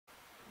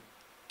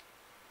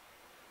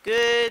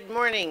Good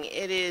morning.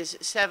 It is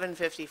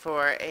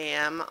 7:54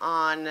 a.m.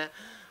 on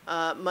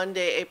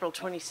Monday, April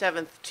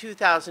 27th,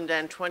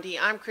 2020.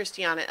 I'm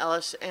Christiana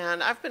Ellis,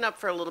 and I've been up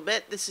for a little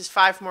bit. This is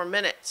 5 more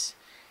minutes.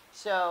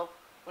 So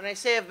when I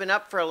say I've been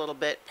up for a little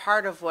bit,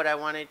 part of what I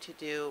wanted to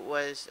do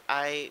was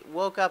I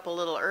woke up a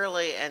little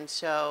early, and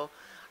so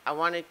I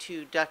wanted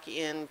to duck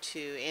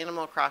into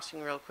Animal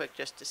Crossing real quick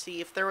just to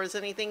see if there was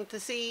anything to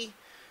see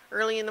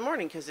early in the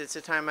morning, because it's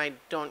a time I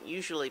don't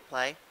usually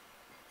play.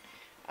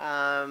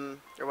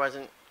 There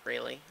wasn't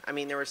really. I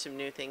mean, there were some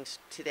new things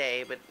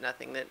today, but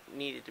nothing that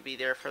needed to be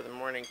there for the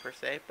morning per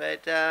se.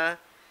 But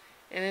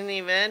in any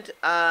event,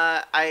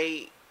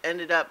 I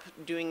ended up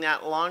doing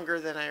that longer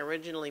than I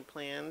originally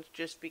planned,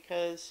 just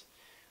because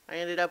I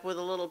ended up with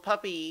a little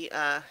puppy,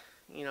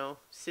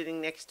 sitting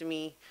next to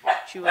me,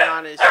 chewing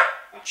on his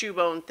chew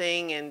bone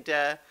thing,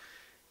 and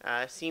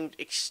seemed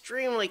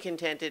extremely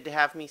contented to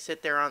have me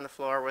sit there on the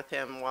floor with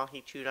him while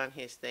he chewed on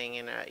his thing,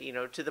 and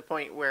to the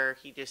point where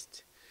he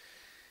just,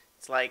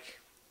 it's like,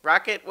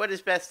 Rocket, what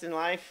is best in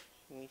life?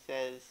 And he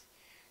says,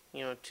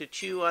 to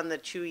chew on the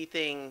chewy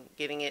thing,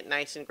 getting it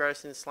nice and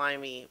gross and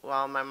slimy,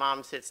 while my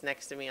mom sits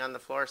next to me on the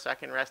floor so I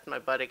can rest my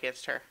butt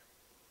against her.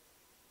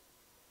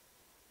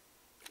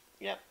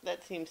 Yep,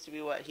 that seems to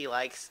be what he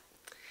likes.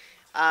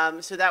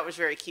 So that was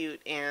very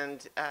cute,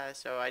 and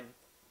so I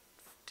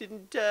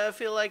didn't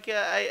feel like,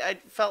 I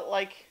felt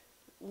like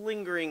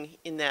lingering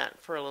in that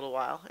for a little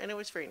while, and it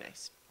was very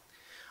nice.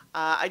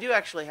 I do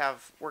actually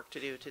have work to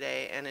do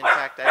today, and in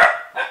fact, I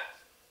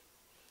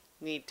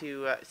need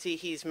to see,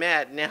 he's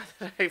mad now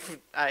that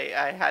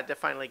I had to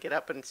finally get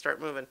up and start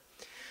moving.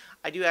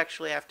 I do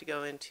actually have to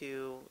go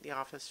into the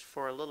office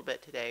for a little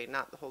bit today,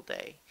 not the whole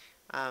day.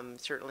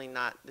 Certainly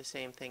not the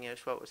same thing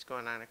as what was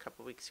going on a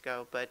couple weeks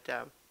ago, but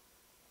so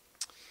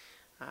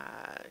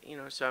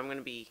I'm going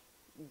to be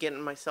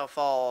getting myself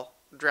all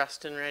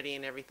dressed and ready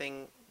and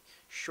everything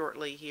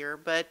shortly here,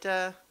 but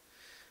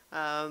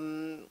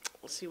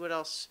let's see what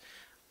else.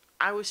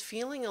 I was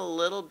feeling a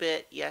little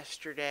bit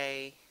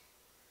yesterday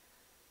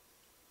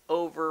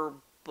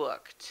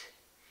overbooked,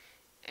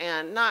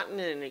 and not in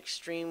an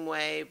extreme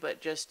way, but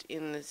just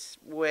in this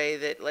way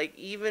that, like,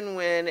 even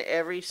when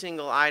every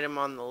single item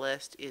on the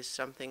list is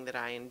something that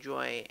I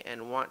enjoy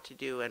and want to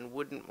do and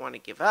wouldn't want to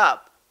give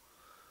up,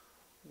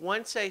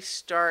 once I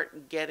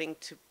start getting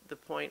to the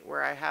point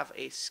where I have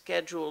a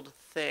scheduled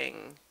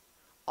thing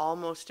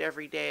almost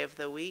every day of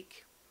the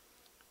week,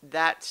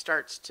 that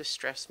starts to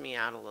stress me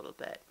out a little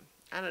bit.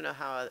 I don't know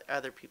how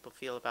other people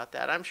feel about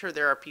that. I'm sure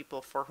there are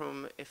people for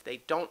whom, if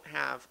they don't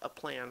have a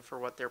plan for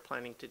what they're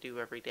planning to do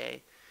every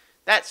day,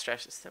 that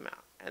stresses them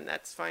out, and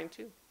that's fine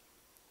too.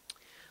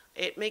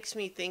 It makes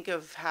me think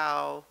of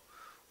how,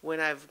 when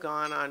I've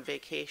gone on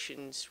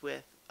vacations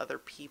with other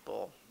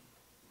people,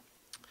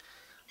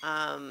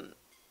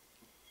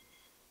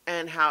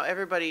 and how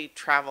everybody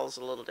travels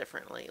a little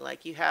differently.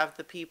 Like, you have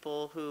the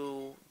people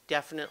who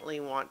definitely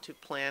want to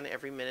plan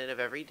every minute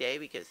of every day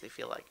because they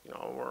feel like,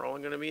 we're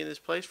only going to be in this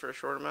place for a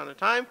short amount of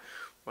time.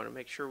 We want to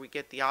make sure we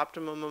get the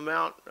optimum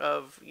amount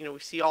of, we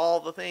see all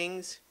the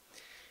things.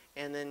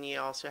 And then you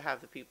also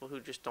have the people who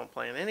just don't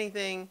plan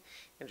anything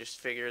and just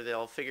figure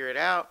they'll figure it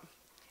out.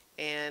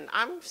 And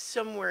I'm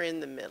somewhere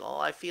in the middle.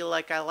 I feel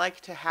like I like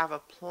to have a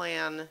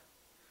plan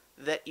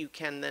that you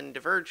can then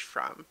diverge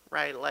from,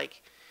 right?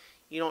 Like,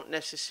 you don't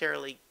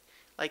necessarily,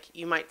 like,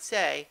 you might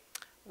say,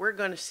 we're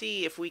going to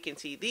see if we can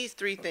see these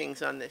 3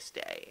 things on this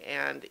day.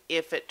 And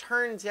if it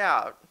turns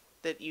out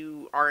that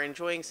you are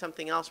enjoying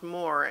something else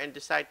more and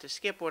decide to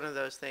skip one of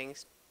those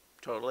things,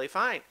 totally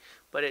fine.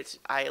 But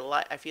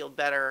I feel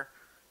better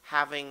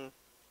having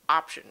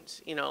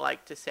options,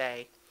 like to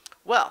say,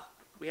 well,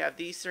 we have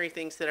these 3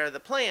 things that are the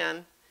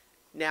plan.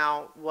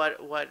 Now, what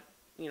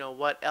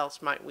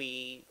else might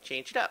we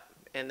change it up?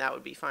 And that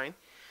would be fine.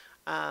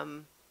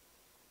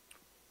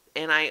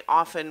 And I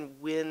often,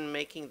 when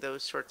making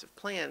those sorts of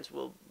plans,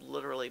 will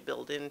literally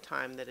build in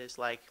time that is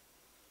like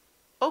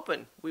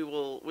open. We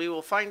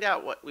will find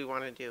out what we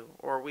want to do,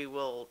 or we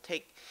will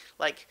take,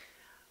 like,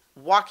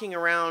 walking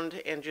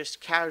around and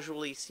just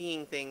casually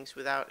seeing things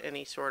without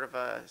any sort of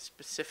a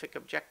specific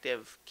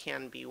objective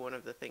can be one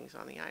of the things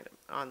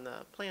on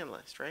the plan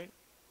list, right?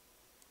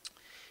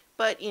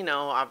 But,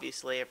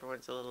 obviously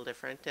everyone's a little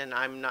different, and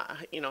I'm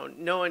not,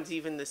 no one's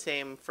even the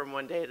same from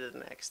one day to the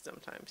next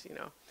sometimes,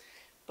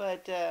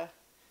 But,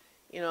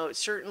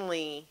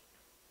 certainly,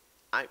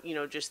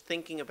 just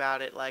thinking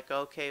about it, like,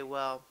 okay,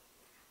 well,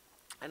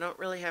 I don't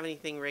really have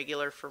anything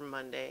regular for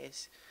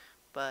Mondays,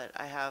 but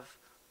I have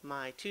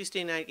my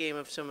Tuesday night game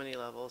of so many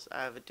levels.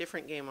 I have a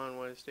different game on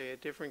Wednesday, a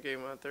different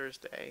game on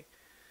Thursday,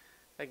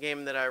 a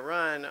game that I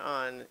run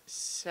on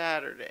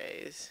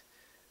Saturdays,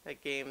 a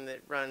game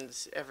that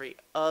runs every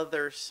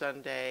other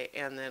Sunday,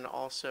 and then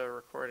also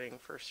recording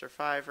for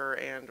Survivor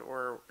and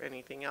or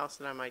anything else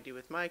that I might do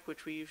with Mike,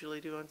 which we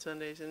usually do on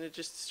Sundays, and it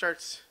just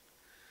starts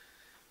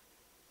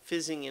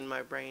fizzing in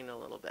my brain a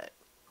little bit.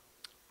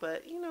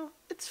 But,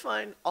 it's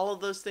fine. All of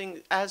those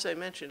things, as I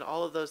mentioned,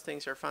 all of those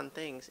things are fun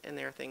things, and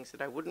they're things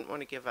that I wouldn't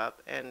want to give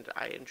up, and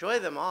I enjoy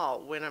them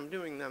all when I'm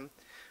doing them.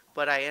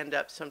 But I end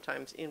up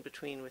sometimes in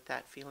between with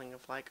that feeling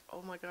of like,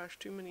 oh my gosh,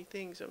 too many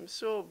things. I'm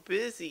so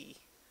busy.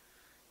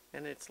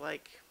 And it's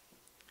like,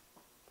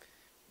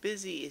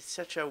 busy is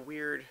such a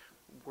weird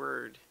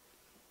word.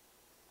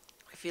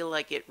 I feel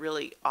like it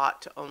really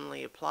ought to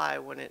only apply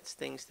when it's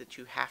things that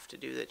you have to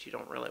do that you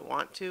don't really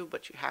want to,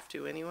 but you have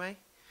to anyway.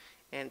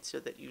 And so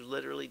that you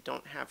literally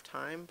don't have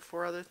time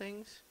for other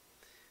things.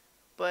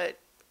 But,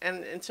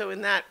 and so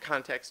in that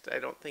context, I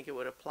don't think it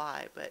would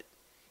apply, but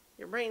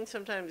your brain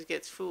sometimes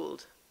gets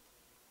fooled.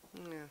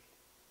 Yeah.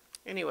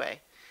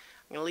 Anyway,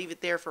 I'm going to leave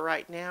it there for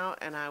right now,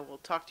 and I will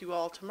talk to you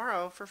all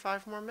tomorrow for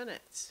 5 more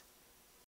minutes.